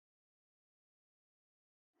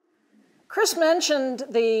Chris mentioned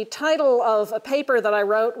the title of a paper that I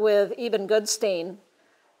wrote with Eben Goodstein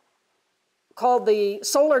called the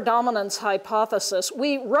Solar Dominance Hypothesis.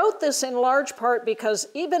 We wrote this in large part because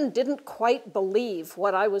Eben didn't quite believe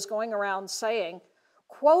what I was going around saying,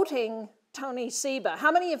 quoting Tony Seba.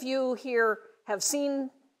 How many of you here have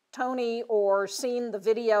seen Tony or seen the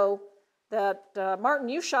video that, Martin,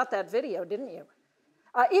 you shot that video, didn't you?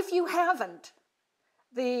 If you haven't,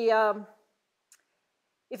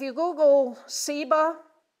 if you Google Seba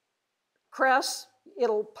Cress,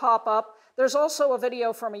 it'll pop up. There's also a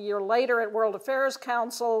video from a year later at World Affairs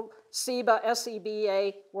Council, Seba,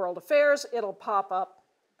 S-E-B-A, World Affairs, it'll pop up.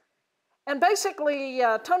 And basically,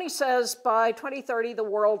 Tony says by 2030, the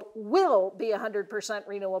world will be 100%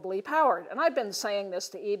 renewably powered. And I've been saying this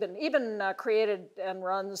to Eben. Eben created and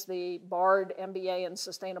runs the BARD MBA in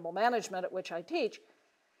Sustainable Management, at which I teach.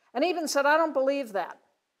 And Eben said, I don't believe that.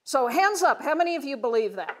 So hands up, how many of you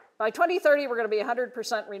believe that? By 2030, we're going to be 100%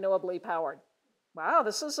 renewably powered. Wow,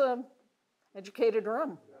 this is an educated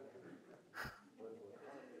room.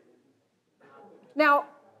 Now,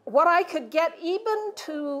 what I could get Eben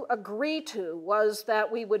to agree to was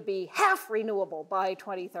that we would be half renewable by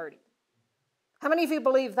 2030. How many of you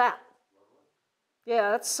believe that? Yeah,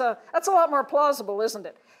 that's a lot more plausible, isn't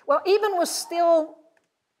it? Well, Eben was still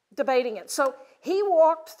debating it. So he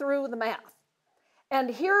walked through the math. And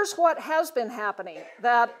here's what has been happening,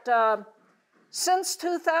 that since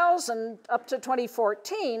 2000 up to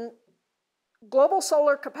 2014, global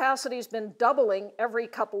solar capacity has been doubling every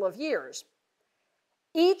couple of years.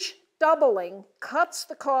 Each doubling cuts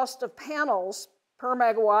the cost of panels per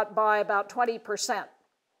megawatt by about 20%,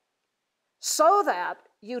 so that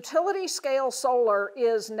utility scale solar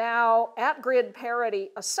is now at grid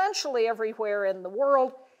parity essentially everywhere in the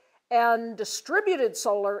world, and distributed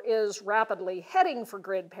solar is rapidly heading for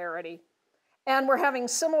grid parity, and we're having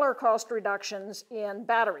similar cost reductions in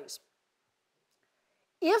batteries.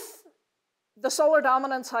 If the solar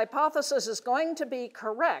dominance hypothesis is going to be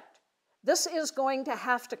correct, this is going to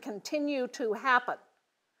have to continue to happen.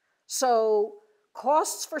 So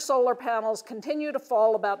costs for solar panels continue to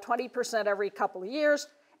fall about 20% every couple of years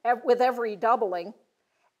with every doubling,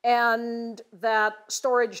 and that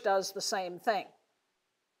storage does the same thing.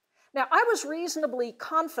 Now, I was reasonably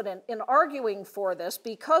confident in arguing for this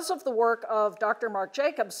because of the work of Dr. Mark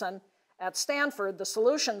Jacobson at Stanford, the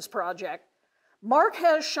Solutions Project. Mark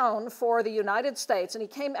has shown for the United States, and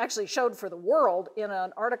he actually showed for the world in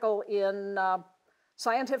an article in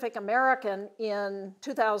Scientific American in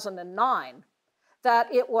 2009,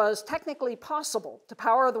 that it was technically possible to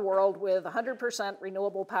power the world with 100%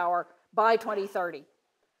 renewable power by 2030.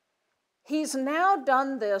 He's now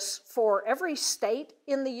done this for every state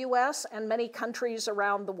in the US and many countries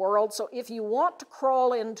around the world. So if you want to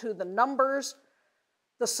crawl into the numbers,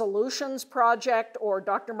 the Solutions Project or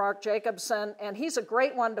Dr. Mark Jacobson, and he's a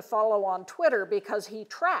great one to follow on Twitter because he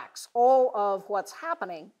tracks all of what's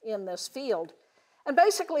happening in this field. And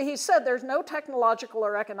basically he said there's no technological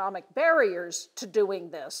or economic barriers to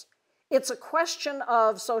doing this. It's a question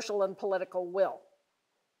of social and political will.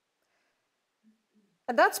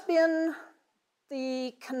 And that's been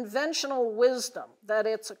the conventional wisdom, that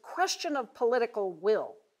it's a question of political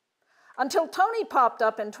will. Until Tony popped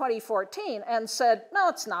up in 2014 and said, no,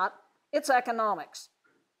 it's not, it's economics.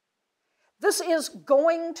 This is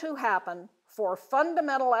going to happen for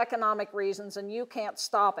fundamental economic reasons, and you can't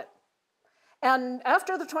stop it. And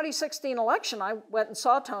after the 2016 election, I went and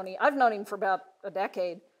saw Tony. I've known him for about a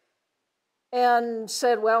decade, and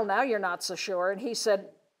said, well, now you're not so sure. And he said,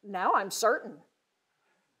 now I'm certain.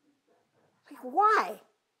 Why?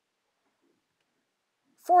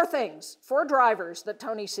 4 things, 4 drivers that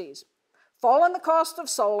Tony sees. Fall in the cost of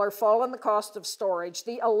solar, fall in the cost of storage,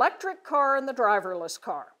 the electric car and the driverless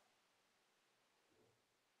car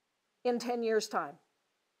in 10 years' time.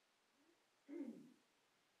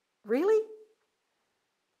 Really?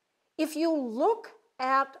 If you look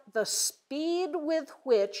at the speed with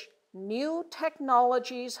which new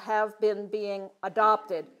technologies have been being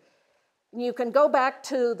adopted, you can go back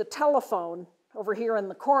to the telephone over here in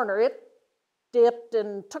the corner. It dipped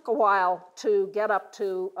and took a while to get up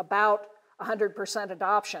to about 100%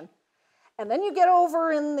 adoption. And then you get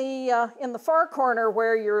over in the far corner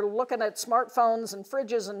where you're looking at smartphones and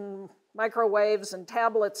fridges and microwaves and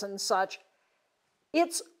tablets and such.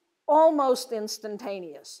 It's almost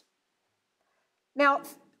instantaneous. Now,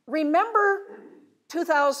 remember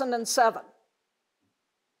 2007.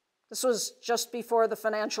 This was just before the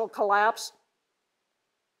financial collapse.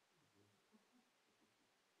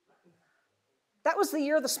 That was the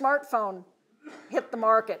year the smartphone hit the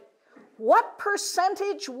market. What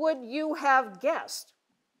percentage would you have guessed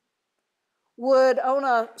would own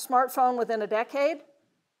a smartphone within a decade.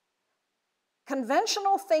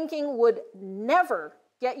 Conventional thinking would never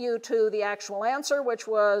get you to the actual answer, which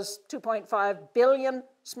was 2.5 billion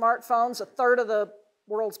smartphones. A third of the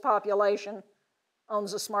world's population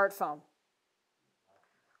owns a smartphone.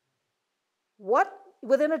 What,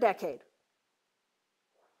 within a decade?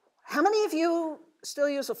 How many of you still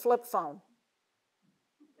use a flip phone?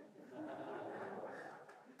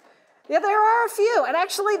 Yeah, there are a few, and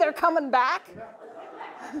actually they're coming back,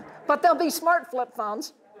 but they'll be smart flip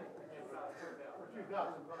phones.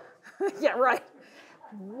 Yeah, right.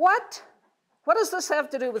 What does this have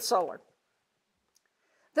to do with solar?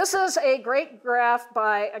 This is a great graph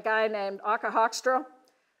by a guy named Åke Hoekstra,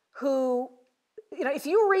 who, if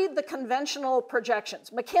you read the conventional projections,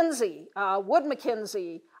 McKinsey, Wood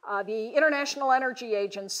Mackenzie, the International Energy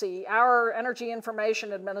Agency, our Energy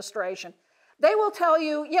Information Administration, they will tell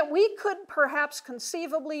you, yeah, we could perhaps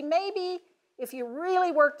conceivably, maybe, if you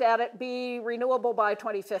really worked at it, be renewable by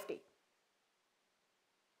 2050.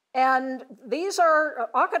 And these are,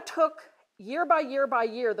 Åke took year by year by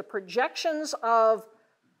year the projections of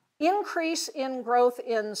increase in growth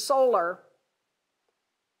in solar,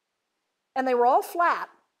 and they were all flat,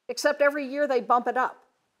 except every year they bump it up,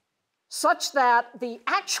 such that the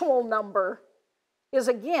actual number is,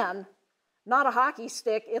 again, not a hockey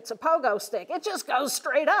stick, it's a pogo stick. It just goes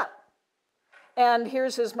straight up. And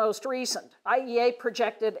here's his most recent. IEA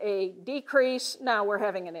projected a decrease, now we're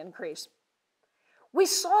having an increase. We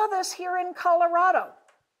saw this here in Colorado.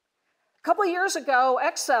 A couple of years ago,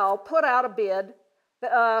 Excel put out a bid.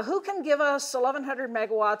 Who can give us 1,100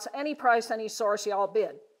 megawatts, any price, any source, y'all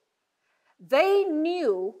bid. They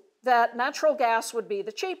knew that natural gas would be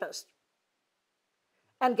the cheapest.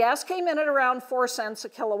 And gas came in at around 4 cents a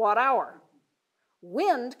kilowatt hour.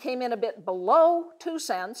 Wind came in a bit below 2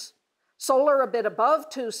 cents, solar a bit above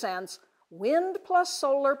 2 cents, wind plus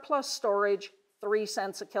solar plus storage, 3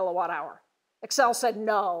 cents a kilowatt hour. Excel said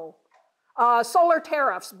no. Solar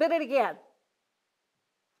tariffs, bid it again.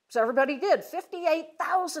 So everybody did,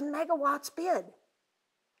 58,000 megawatts bid.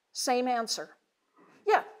 Same answer.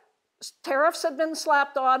 Yeah, tariffs had been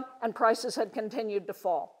slapped on and prices had continued to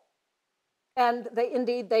fall. And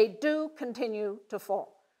indeed, they do continue to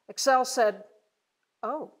fall. Excel said,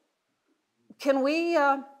 oh, can we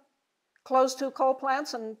close 2 coal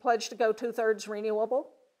plants and pledge to go 2/3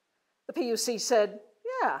 renewable? The PUC said,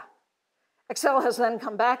 yeah. Excel has then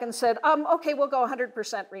come back and said, okay, we'll go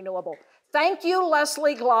 100% renewable. Thank you,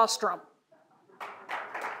 Leslie Glostrom.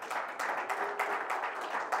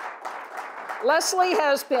 Leslie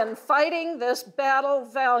has been fighting this battle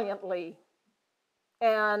valiantly,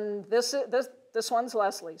 and this one's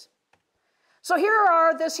Leslie's. So here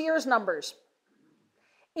are this year's numbers.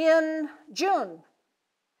 In June,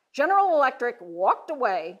 General Electric walked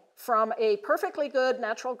away from a perfectly good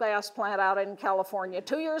natural gas plant out in California,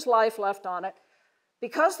 2 years life left on it,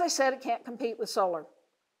 because they said it can't compete with solar.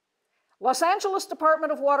 Los Angeles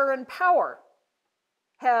Department of Water and Power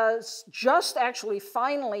has just actually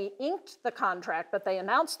finally inked the contract, but they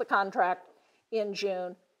announced the contract in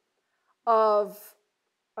June of,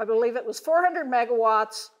 I believe it was 400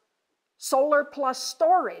 megawatts, solar plus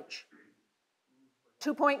storage,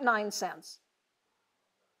 2.9 cents.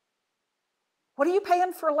 What are you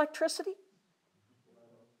paying for electricity?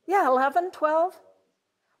 Yeah, 11, 12.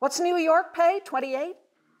 What's New York pay? 28.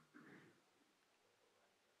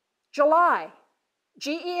 July,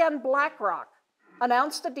 GE and BlackRock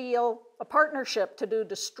announced a deal, a partnership to do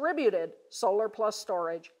distributed solar plus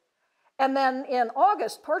storage. And then in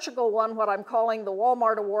August, Portugal won what I'm calling the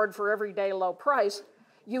Walmart Award for everyday low price,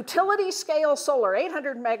 utility scale solar,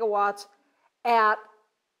 800 megawatts at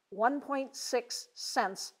 1.6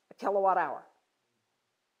 cents a kilowatt hour.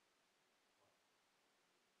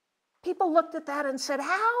 People looked at that and said,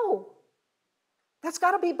 how? That's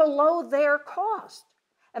got to be below their cost.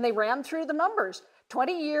 And they ran through the numbers,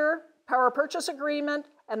 20-year power purchase agreement,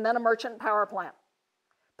 and then a merchant power plant.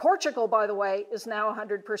 Portugal, by the way, is now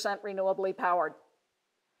 100% renewably powered.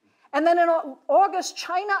 And then in August,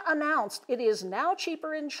 China announced it is now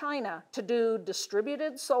cheaper in China to do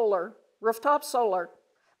distributed solar, rooftop solar,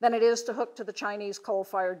 than it is to hook to the Chinese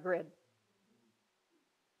coal-fired grid.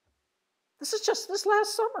 This is just this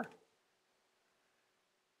last summer.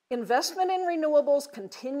 Investment in renewables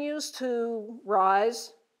continues to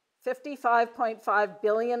rise, 55.5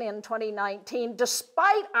 billion in 2019,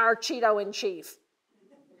 despite our Cheeto-in-chief.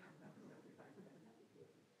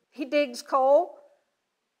 He digs coal.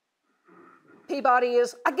 Peabody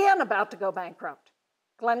is again about to go bankrupt.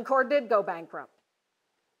 Glencore did go bankrupt.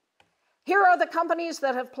 Here are the companies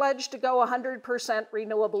that have pledged to go 100%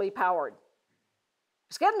 renewably powered.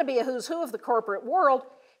 It's getting to be a who's who of the corporate world.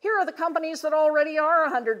 Here are the companies that already are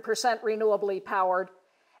 100% renewably powered.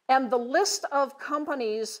 And the list of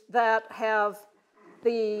companies that have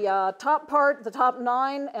the top part, the top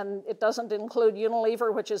 9, and it doesn't include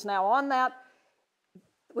Unilever, which is now on that,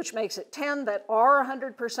 which makes it 10 that are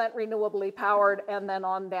 100% renewably powered, and then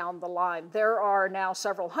on down the line. There are now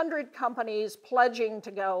several hundred companies pledging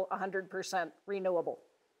to go 100% renewable.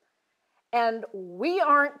 And we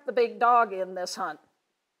aren't the big dog in this hunt.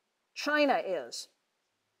 China is.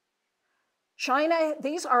 China,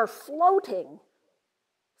 these are floating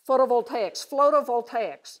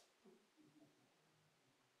photovoltaics.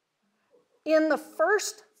 In the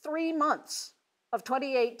first 3 months of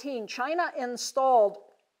 2018, China installed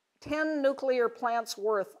 10 nuclear plants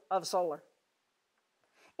worth of solar.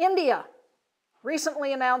 India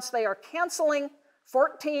recently announced they are canceling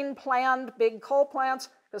 14 planned big coal plants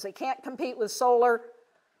because they can't compete with solar.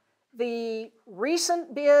 The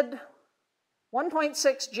recent bid,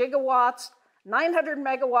 1.6 gigawatts, 900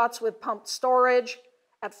 megawatts with pumped storage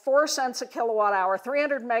at 4 cents a kilowatt hour,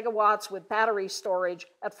 300 megawatts with battery storage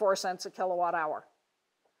at 4 cents a kilowatt hour.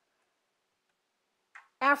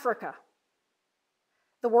 Africa.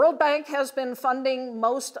 The World Bank has been funding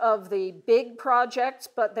most of the big projects,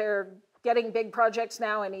 but they're getting big projects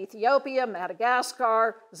now in Ethiopia,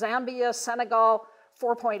 Madagascar, Zambia, Senegal,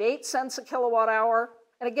 4.8 cents a kilowatt hour.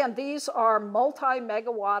 And again, these are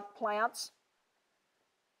multi-megawatt plants.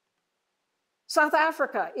 South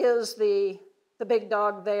Africa is the big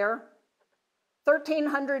dog there.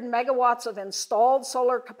 1,300 megawatts of installed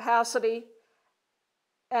solar capacity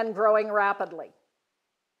and growing rapidly.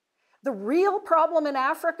 The real problem in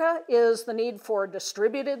Africa is the need for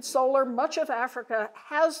distributed solar. Much of Africa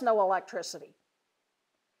has no electricity.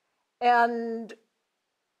 And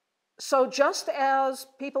so just as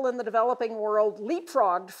people in the developing world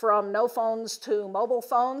leapfrogged from no phones to mobile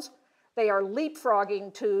phones, they are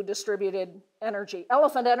leapfrogging to distributed energy.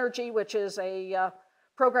 Elephant Energy, which is a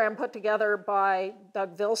program put together by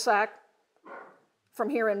Doug Vilsack from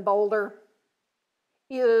here in Boulder,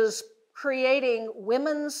 is creating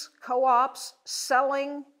women's co-ops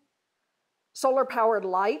selling solar-powered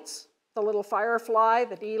lights, the little Firefly,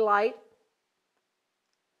 the D-light.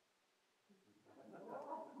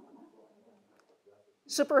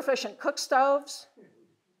 Super efficient cook stoves.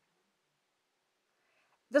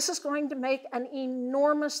 This is going to make an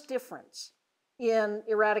enormous difference in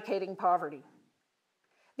eradicating poverty.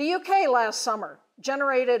 The UK last summer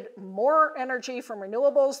generated more energy from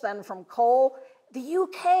renewables than from coal. The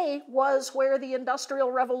UK was where the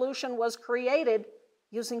Industrial Revolution was created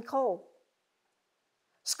using coal.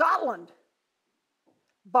 Scotland,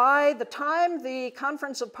 by the time the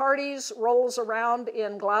Conference of Parties rolls around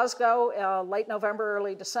in Glasgow, late November,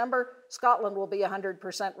 early December, Scotland will be 100%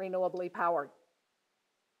 renewably powered.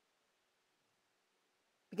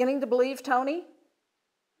 Beginning to believe, Tony?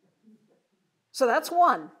 So that's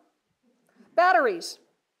one. Batteries.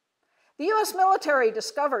 The US military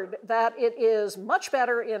discovered that it is much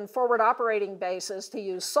better in forward operating bases to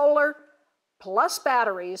use solar plus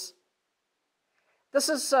batteries. This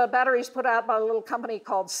is batteries put out by a little company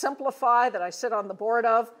called Simplify that I sit on the board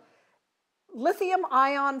of. Lithium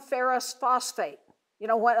ion ferrous phosphate. You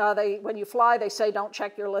know, when you fly, they say don't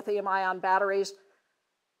check your lithium ion batteries.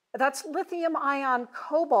 That's lithium ion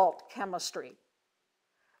cobalt chemistry.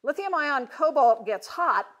 Lithium ion cobalt gets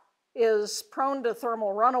hot, is prone to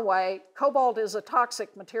thermal runaway. Cobalt is a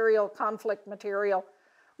toxic material, conflict material.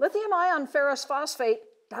 Lithium ion ferrous phosphate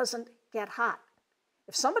doesn't get hot.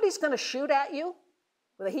 If somebody's going to shoot at you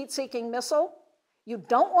with a heat-seeking missile, you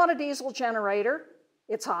don't want a diesel generator,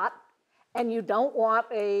 it's hot, and you don't want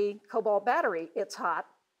a cobalt battery, it's hot.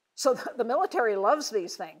 So the military loves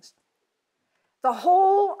these things. The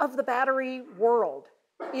whole of the battery world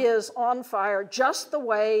is on fire just the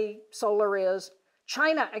way solar is.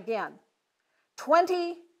 China, again,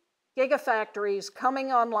 20 gigafactories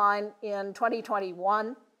coming online in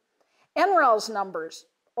 2021. NREL's numbers,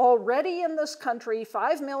 already in this country,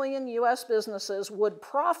 5 million US businesses would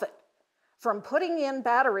profit from putting in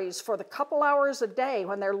batteries for the couple hours a day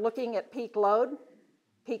when they're looking at peak load,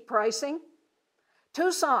 peak pricing.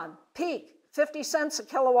 Tucson, peak, 50 cents a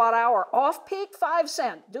kilowatt hour. Off peak, 5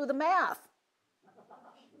 cents. Do the math.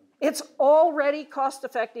 It's already cost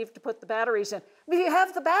effective to put the batteries in. If you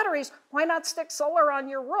have the batteries, why not stick solar on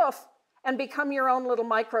your roof and become your own little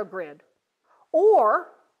microgrid? Or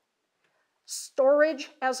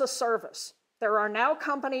storage as a service. There are now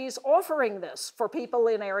companies offering this for people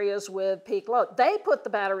in areas with peak load. They put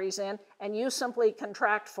the batteries in and you simply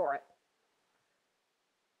contract for it.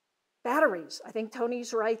 Batteries, I think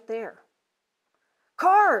Tony's right there.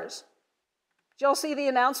 Cars. Did y'all see the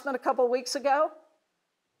announcement a couple weeks ago?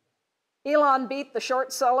 Elon beat the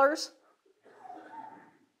short sellers.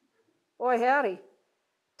 Boy, howdy.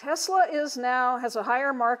 Tesla has a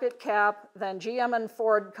higher market cap than GM and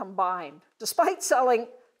Ford combined, despite selling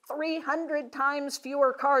 300 times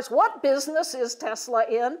fewer cars. What business is Tesla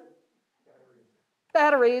in?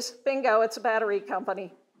 Batteries. Bingo, it's a battery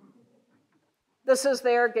company. This is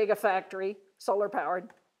their gigafactory, solar powered.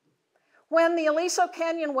 When the Aliso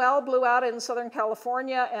Canyon well blew out in Southern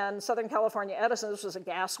California, and Southern California Edison, this was a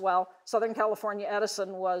gas well, Southern California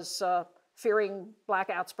Edison was fearing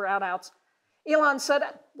blackouts, brownouts, Elon said,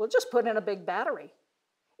 we'll just put in a big battery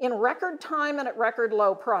in record time and at record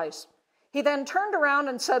low price. He then turned around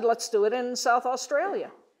and said, let's do it in South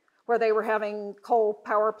Australia, where they were having coal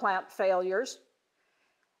power plant failures.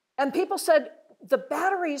 And people said, the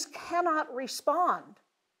batteries cannot respond.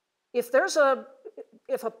 If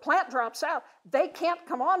a plant drops out, they can't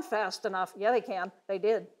come on fast enough. Yeah, they can. They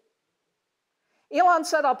did. Elon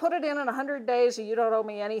said, I'll put it in 100 days, or you don't owe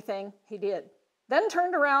me anything. He did. Then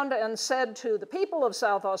turned around and said to the people of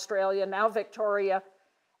South Australia, now Victoria,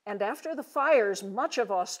 and after the fires, much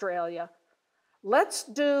of Australia, let's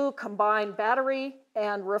do combined battery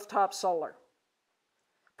and rooftop solar.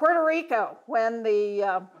 Puerto Rico, when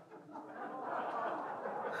the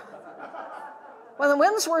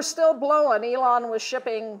winds were still blowing, Elon was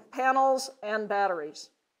shipping panels and batteries.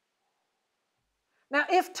 Now,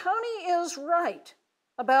 if Tony is right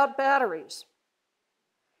about batteries,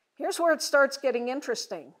 here's where it starts getting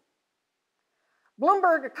interesting.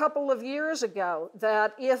 Bloomberg a couple of years ago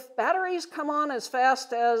that if batteries come on as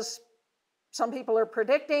fast as some people are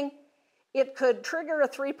predicting, it could trigger a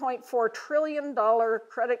 $3.4 trillion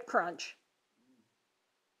credit crunch.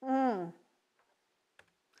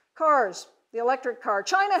 Cars, the electric car.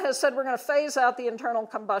 China has said we're going to phase out the internal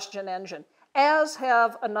combustion engine, as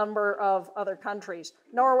have a number of other countries.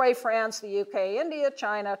 Norway, France, the UK, India,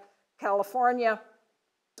 China, California.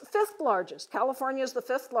 Fifth largest. California is the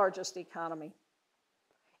fifth largest economy.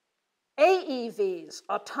 AEVs,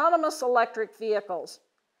 autonomous electric vehicles.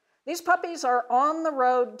 These puppies are on the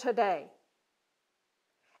road today.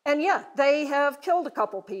 And yeah, they have killed a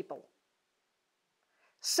couple people.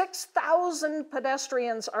 6,000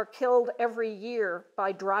 pedestrians are killed every year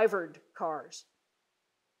by drivered cars.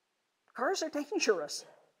 Cars are dangerous.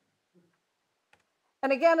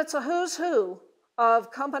 And again, it's a who's who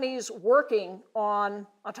of companies working on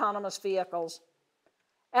autonomous vehicles.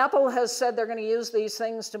 Apple has said they're going to use these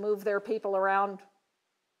things to move their people around.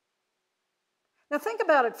 Now think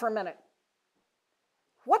about it for a minute.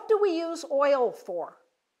 What do we use oil for?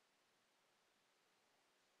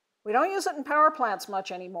 We don't use it in power plants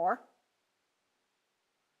much anymore.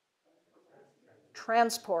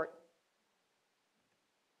 Transport.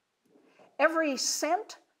 Every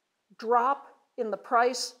cent drop in the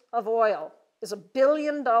price of oil is $1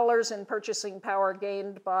 billion in purchasing power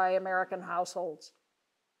gained by American households.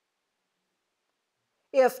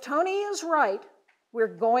 If Tony is right,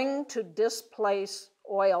 we're going to displace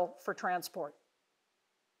oil for transport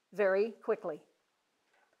very quickly.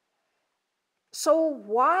 So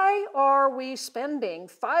why are we spending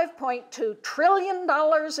 $5.2 trillion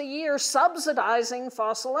a year subsidizing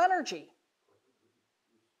fossil energy?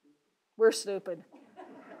 We're stupid.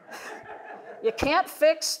 You can't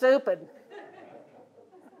fix stupid.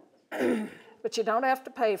 But you don't have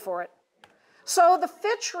to pay for it. So the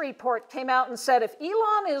Fitch report came out and said if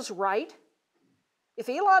Elon is right, if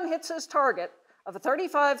Elon hits his target of a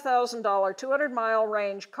 $35,000 200-mile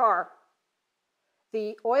range car,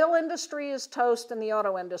 the oil industry is toast and the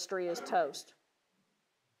auto industry is toast.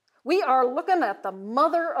 We are looking at the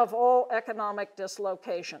mother of all economic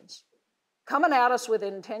dislocations coming at us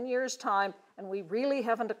within 10 years' time, and we really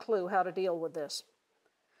haven't a clue how to deal with this.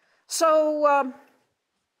 So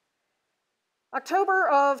October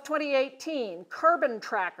of 2018, Carbon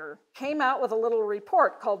Tracker came out with a little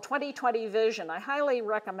report called 2020 Vision. I highly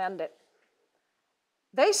recommend it.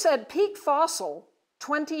 They said peak fossil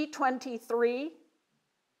 2023,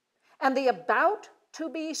 and the about to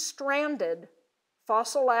be stranded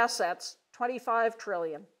fossil assets, 25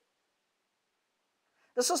 trillion.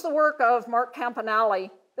 This is the work of Mark Campanale.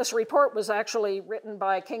 This report was actually written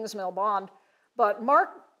by Kingsmill Bond, but Mark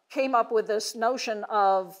came up with this notion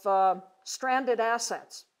of stranded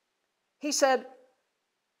assets. He said,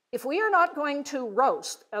 if we are not going to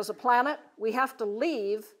roast as a planet, we have to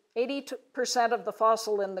leave 80% of the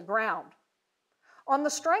fossil in the ground. On the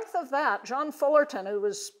strength of that, John Fullerton, who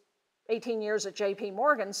was 18 years at JP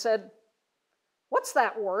Morgan, said, what's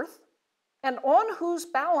that worth? And on whose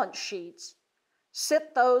balance sheets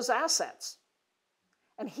sit those assets?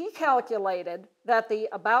 And he calculated that the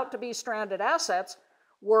about to be stranded assets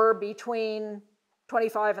were between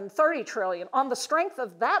 25 and 30 trillion. On the strength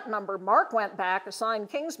of that number, Mark went back,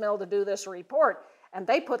 assigned Kingsmill to do this report, and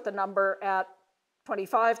they put the number at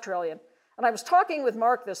 25 trillion. And I was talking with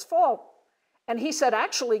Mark this fall, and he said,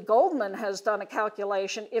 actually, Goldman has done a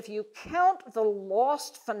calculation. If you count the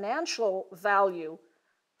lost financial value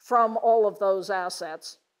from all of those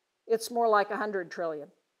assets, it's more like 100 trillion.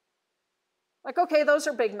 Like, okay, those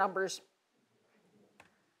are big numbers.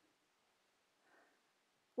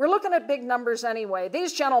 We're looking at big numbers anyway.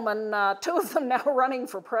 These gentlemen, two of them now running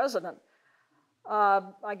for president.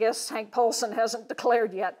 I guess Hank Paulson hasn't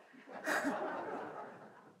declared yet.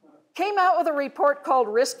 Came out with a report called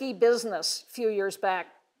Risky Business a few years back,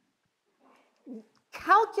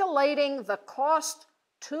 calculating the cost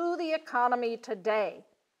to the economy today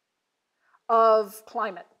of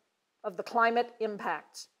climate, of the climate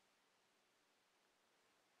impacts.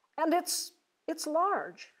 And it's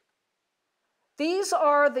large. These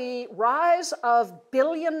are the rise of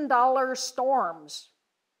billion-dollar storms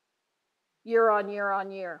year on year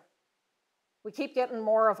on year. We keep getting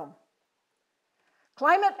more of them.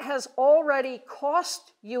 Climate has already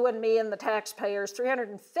cost you and me and the taxpayers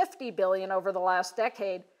 $350 billion over the last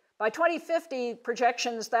decade. By 2050,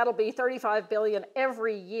 projections, that'll be $35 billion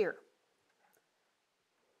every year.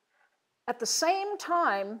 At the same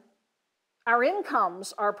time, our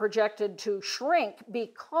incomes are projected to shrink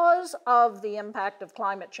because of the impact of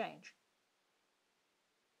climate change.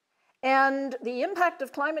 And the impact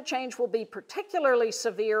of climate change will be particularly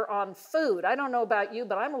severe on food. I don't know about you,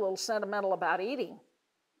 but I'm a little sentimental about eating.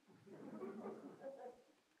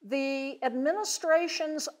 The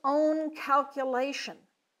administration's own calculation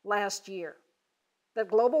last year that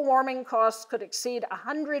global warming costs could exceed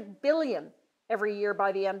 $100 billion every year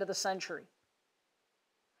by the end of the century.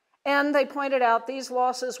 And they pointed out these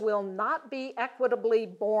losses will not be equitably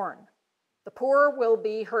borne. The poor will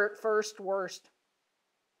be hurt first, worst.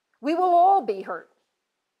 We will all be hurt.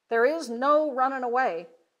 There is no running away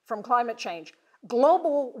from climate change.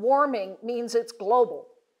 Global warming means it's global.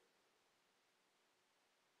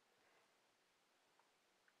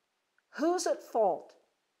 Who's at fault?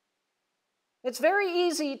 It's very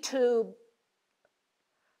easy to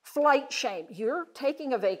flight shame. You're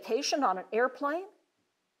taking a vacation on an airplane?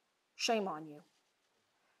 Shame on you.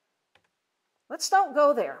 Let's don't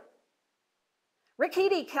go there. Rick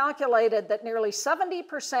Heady calculated that nearly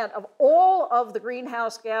 70% of all of the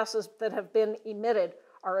greenhouse gases that have been emitted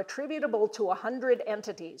are attributable to 100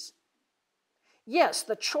 entities. Yes,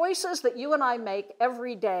 the choices that you and I make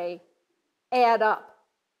every day add up,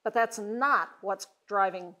 but that's not what's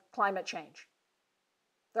driving climate change.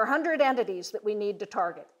 There are 100 entities that we need to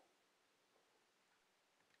target.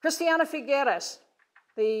 Christiana Figueres,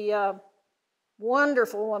 the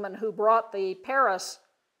wonderful woman who brought the Paris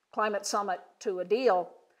Climate Summit to a deal,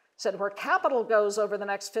 said where capital goes over the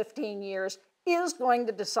next 15 years is going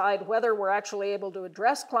to decide whether we're actually able to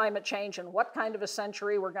address climate change and what kind of a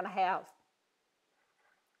century we're going to have.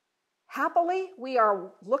 Happily, we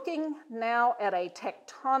are looking now at a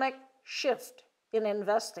tectonic shift in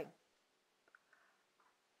investing.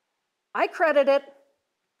 I credit it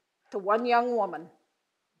to one young woman.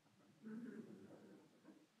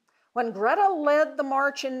 When Greta led the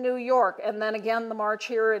march in New York, and then again the march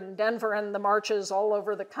here in Denver and the marches all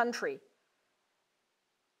over the country,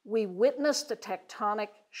 we witnessed a tectonic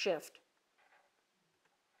shift.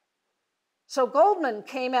 So Goldman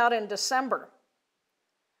came out in December.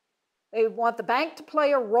 They want the bank to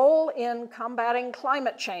play a role in combating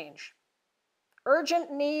climate change.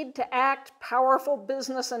 Urgent need to act, powerful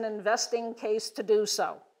business and investing case to do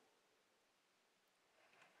so.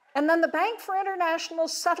 And then the Bank for International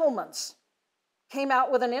Settlements came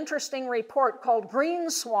out with an interesting report called Green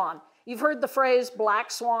Swan. You've heard the phrase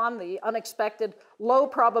black swan, the unexpected, low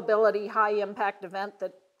probability, high impact event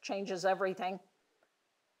that changes everything.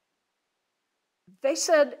 They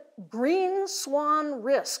said green swan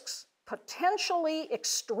risks potentially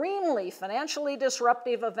extremely financially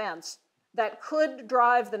disruptive events that could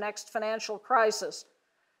drive the next financial crisis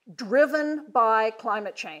driven by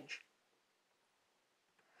climate change.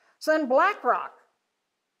 So then BlackRock,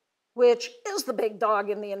 which is the big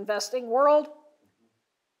dog in the investing world,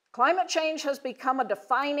 climate change has become a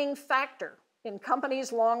defining factor in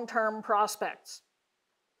companies' long-term prospects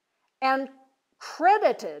and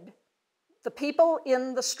credited the people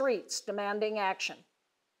in the streets demanding action.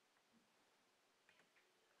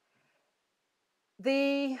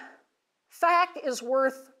 The fact is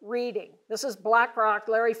worth reading. This is BlackRock,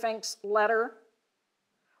 Larry Fink's letter.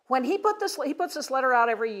 When he puts this letter out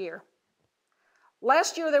every year,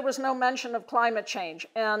 Last year, there was no mention of climate change.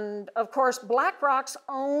 And of course, BlackRock's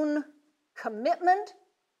own commitment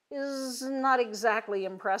is not exactly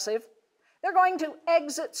impressive. They're going to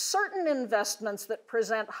exit certain investments that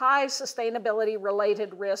present high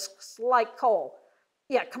sustainability-related risks, like coal.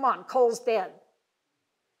 Yeah, come on, coal's dead.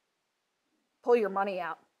 Pull your money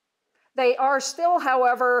out. They are still,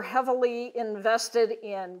 however, heavily invested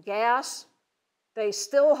in gas. They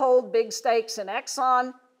still hold big stakes in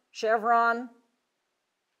Exxon, Chevron,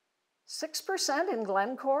 6% in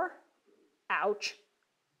Glencore. Ouch.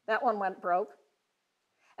 That one went broke.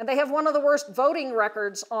 And they have one of the worst voting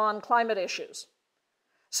records on climate issues.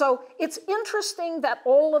 So it's interesting that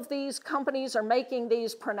all of these companies are making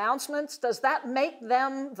these pronouncements. Does that make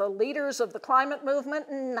them the leaders of the climate movement?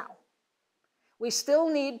 No. We still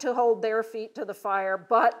need to hold their feet to the fire,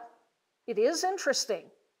 but it is interesting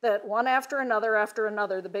that one after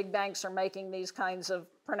another, the big banks are making these kinds of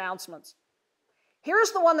pronouncements.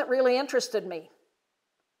 Here's the one that really interested me.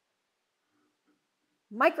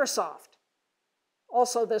 Microsoft,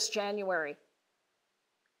 also this January,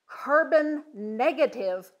 carbon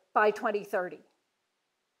negative by 2030.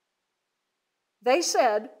 They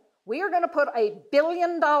said, we are going to put $1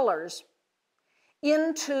 billion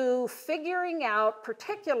into figuring out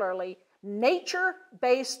particularly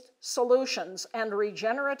nature-based solutions and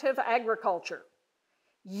regenerative agriculture,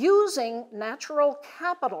 using natural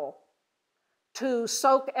capital to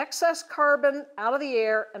soak excess carbon out of the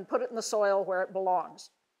air and put it in the soil where it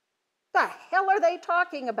belongs. The hell are they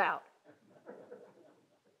talking about?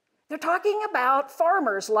 They're talking about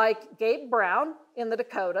farmers like Gabe Brown in the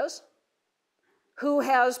Dakotas, who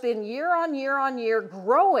has been year on year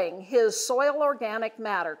growing his soil organic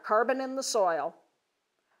matter, carbon in the soil.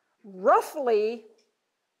 Roughly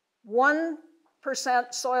 1%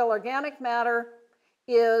 soil organic matter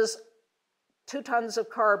is 2 tons of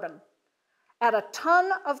carbon. At a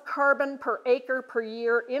ton of carbon per acre per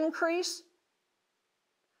year increase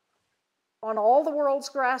on all the world's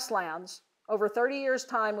grasslands, over 30 years'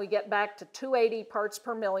 time, we get back to 280 parts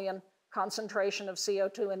per million concentration of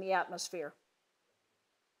CO2 in the atmosphere.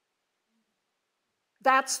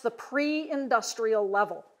 That's the pre-industrial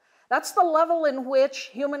level. That's the level in which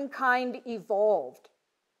humankind evolved.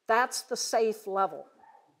 That's the safe level.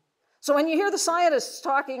 So when you hear the scientists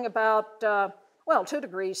talking about, well, 2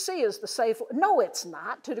 degrees C is the safe, no, it's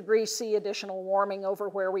not. 2 degrees C additional warming over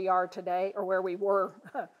where we are today, or where we were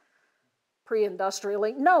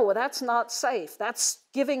pre-industrially. No, that's not safe. That's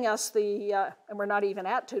giving us the, and we're not even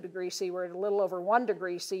at 2 degrees C, we're at a little over 1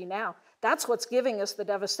 degree C now. That's what's giving us the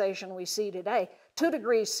devastation we see today. 2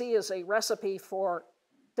 degrees C is a recipe for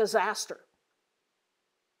disaster.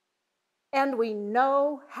 And we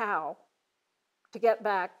know how to get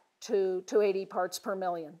back to 280 parts per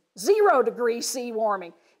million. 0 degrees C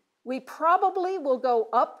warming. We probably will go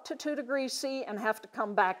up to 2 degrees C and have to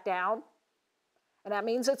come back down. And that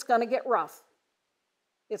means it's going to get rough.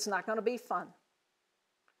 It's not going to be fun.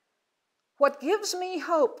 What gives me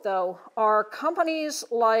hope, though, are companies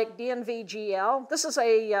like DNVGL. This is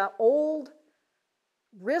a old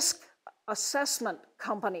risk assessment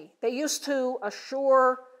company. They used to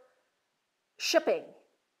assure shipping.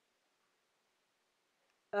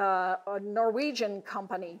 A Norwegian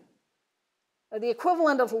company, the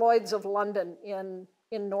equivalent of Lloyd's of London in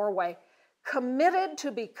Norway, committed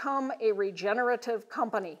to become a regenerative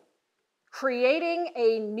company, creating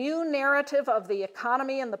a new narrative of the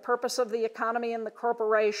economy and the purpose of the economy and the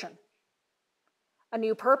corporation. A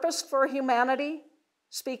new purpose for humanity,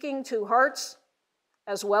 speaking to hearts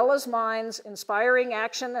as well as minds, inspiring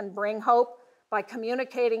action and bring hope by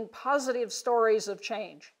communicating positive stories of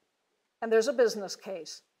change. And there's a business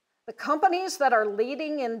case. The companies that are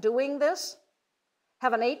leading in doing this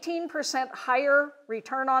have an 18% higher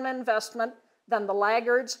return on investment than the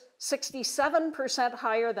laggards, 67%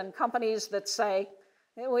 higher than companies that say,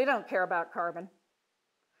 we don't care about carbon.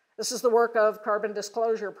 This is the work of Carbon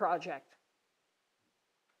Disclosure Project.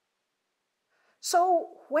 So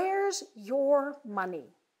where's your money?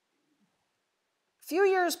 A few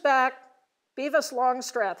years back, Beavis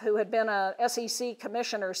Longstreth, who had been a SEC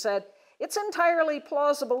commissioner, said, it's entirely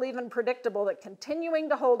plausible, even predictable, that continuing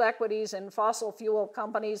to hold equities in fossil fuel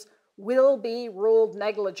companies will be ruled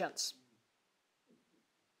negligence.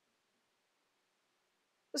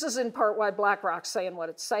 This is in part why BlackRock's saying what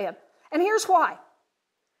it's saying. And here's why.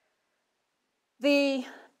 The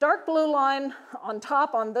dark blue line on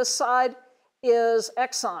top on this side is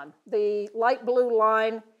Exxon. The light blue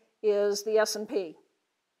line is the S&P.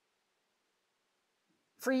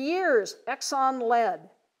 For years, Exxon led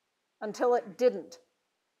until it didn't.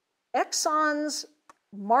 Exxon's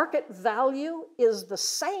market value is the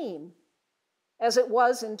same as it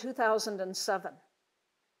was in 2007.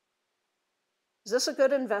 Is this a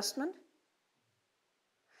good investment?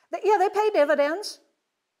 Yeah, they pay dividends,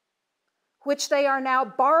 which they are now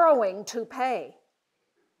borrowing to pay.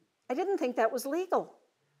 I didn't think that was legal.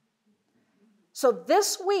 So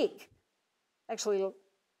this week, actually,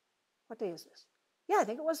 what day is this? Yeah, I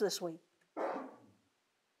think it was this week.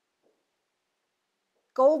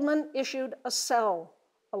 Goldman issued a sell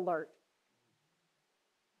alert.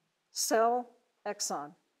 Sell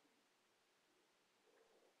Exxon.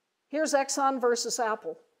 Here's Exxon versus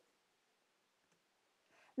Apple.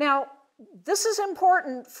 Now, this is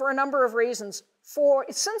important for a number of reasons.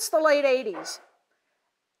 Since the late 80s,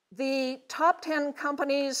 the top 10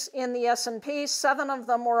 companies in the S&P, 7 of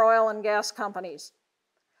them were oil and gas companies.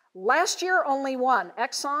 Last year, only one,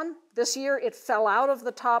 Exxon. This year, it fell out of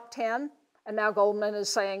the top 10, and now Goldman is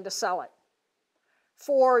saying to sell it.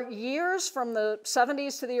 For years, from the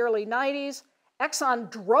 70s to the early 90s, Exxon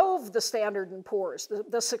drove the Standard & Poor's.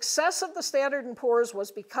 The success of the Standard & Poor's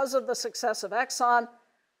was because of the success of Exxon.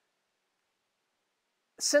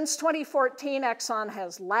 Since 2014, Exxon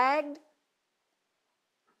has lagged,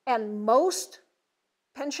 and most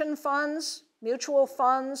pension funds, mutual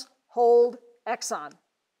funds, hold Exxon.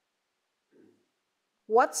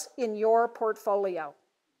 What's in your portfolio?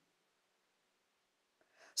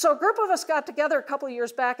 So a group of us got together a couple of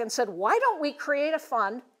years back and said, why don't we create a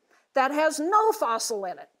fund that has no fossil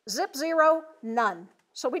in it? Zip zero, none.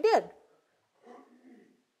 So we did.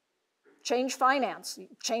 Change Finance,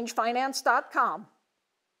 changefinance.com.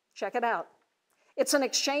 Check it out. It's an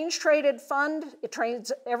exchange-traded fund. It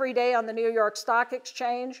trades every day on the New York Stock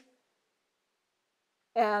Exchange.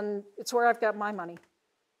 And it's where I've got my money.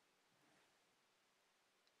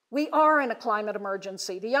 We are in a climate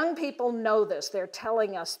emergency. The young people know this. They're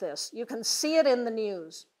telling us this. You can see it in the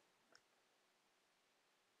news.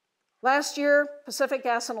 Last year, Pacific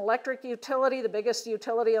Gas and Electric Utility, the biggest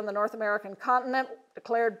utility on the North American continent,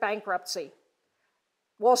 declared bankruptcy.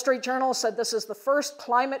 Wall Street Journal said this is the first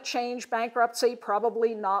climate change bankruptcy,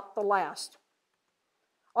 probably not the last.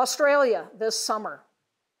 Australia this summer,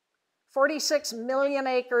 46 million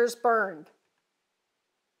acres burned.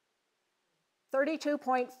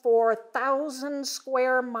 32.4 thousand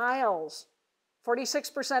square miles,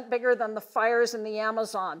 46% bigger than the fires in the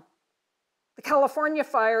Amazon. The California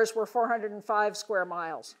fires were 405 square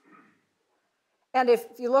miles. And if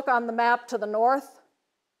you look on the map to the north,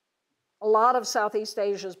 a lot of Southeast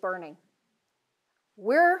Asia is burning.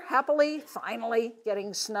 We're happily, finally,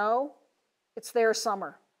 getting snow. It's their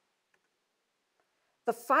summer.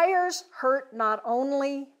 The fires hurt not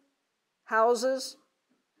only houses,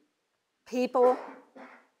 people,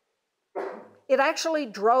 it actually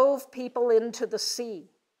drove people into the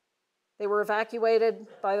sea. They were evacuated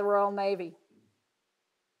by the Royal Navy.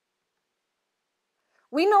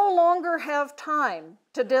 We no longer have time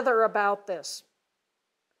to dither about this.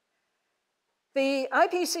 The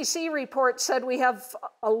IPCC report said we have,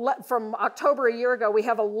 from October a year ago, we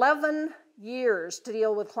have 11 years to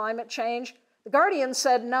deal with climate change. The Guardian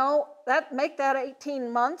said, no, make that 18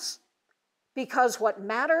 months, because what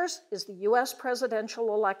matters is the US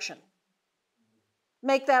presidential election.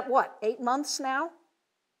 Make that what, 8 months now?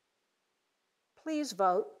 Please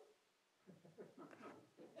vote.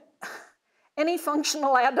 Any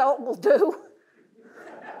functional adult will do.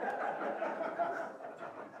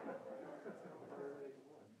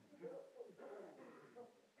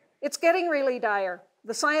 It's getting really dire.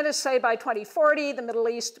 The scientists say by 2040, the Middle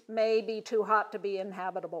East may be too hot to be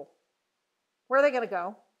inhabitable. Where are they going to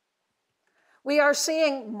go? We are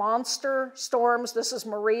seeing monster storms. This is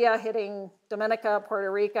Maria hitting Dominica,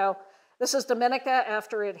 Puerto Rico. This is Dominica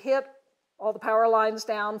after it hit. All the power lines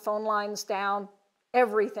down, phone lines down,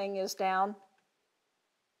 everything is down.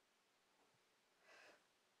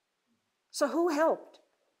 So who helped?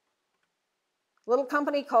 Little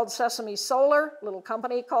company called Sesame Solar, little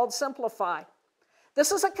company called Simplify.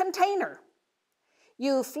 This is a container.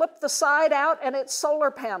 You flip the side out and it's solar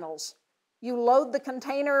panels. You load the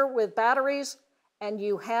container with batteries and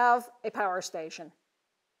you have a power station.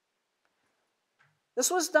 This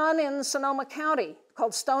was done in Sonoma County,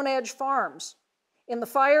 called Stone Edge Farms. In the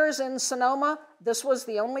fires in Sonoma, this was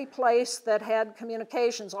the only place that had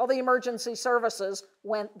communications. All the emergency services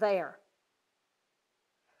went there.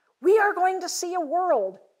 We are going to see a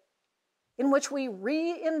world in which we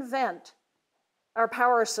reinvent our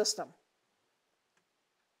power system.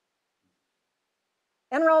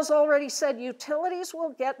 NREL's already said utilities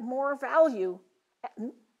will get more value at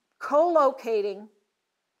co-locating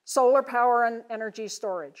solar power and energy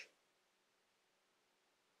storage.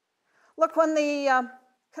 Look, when the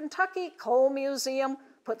Kentucky Coal Museum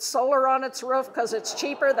put solar on its roof because it's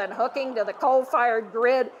cheaper than hooking to the coal-fired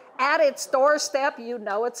grid at its doorstep, you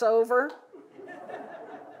know it's over.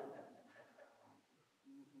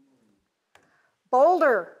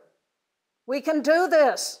 Bolder. We can do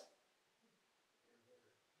this.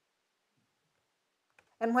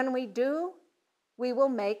 And when we do, we will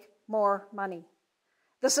make more money.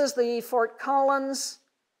 This is the Fort Collins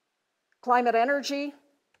climate energy.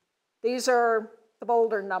 These are the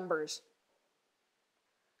Boulder numbers.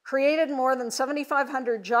 Created more than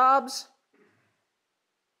 7,500 jobs.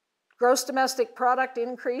 Gross domestic product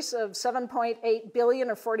increase of 7.8 billion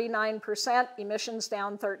or 49%, emissions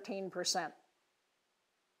down 13%.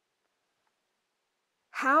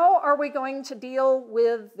 How are we going to deal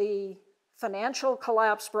with the financial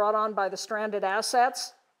collapse brought on by the stranded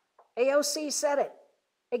assets? AOC said it,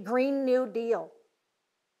 a Green New Deal.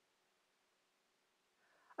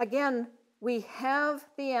 Again, we have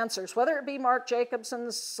the answers, whether it be Mark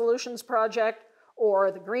Jacobson's Solutions Project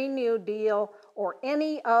or the Green New Deal or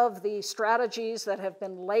any of the strategies that have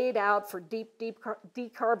been laid out for deep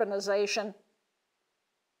decarbonization.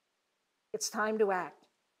 It's time to act.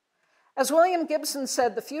 As William Gibson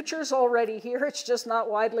said, the future's already here, it's just not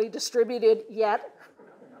widely distributed yet.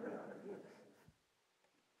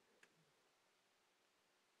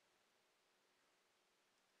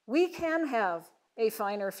 We can have a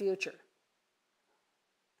finer future.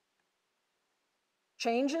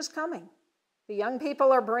 Change is coming. The young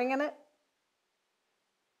people are bringing it.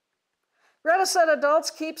 Greta said adults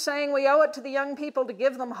keep saying we owe it to the young people to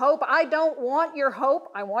give them hope. I don't want your hope.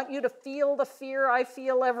 I want you to feel the fear I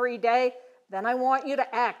feel every day. Then I want you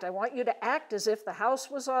to act. I want you to act as if the house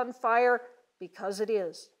was on fire, because it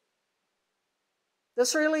is.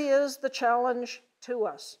 This really is the challenge to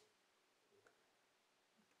us.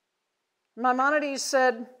 Maimonides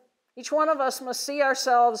said, each one of us must see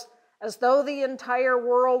ourselves as though the entire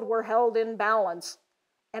world were held in balance,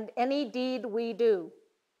 and any deed we do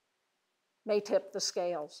may tip the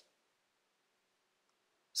scales.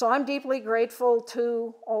 So I'm deeply grateful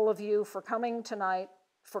to all of you for coming tonight,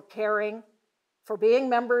 for caring, for being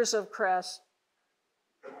members of CRESS.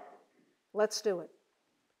 Let's do it.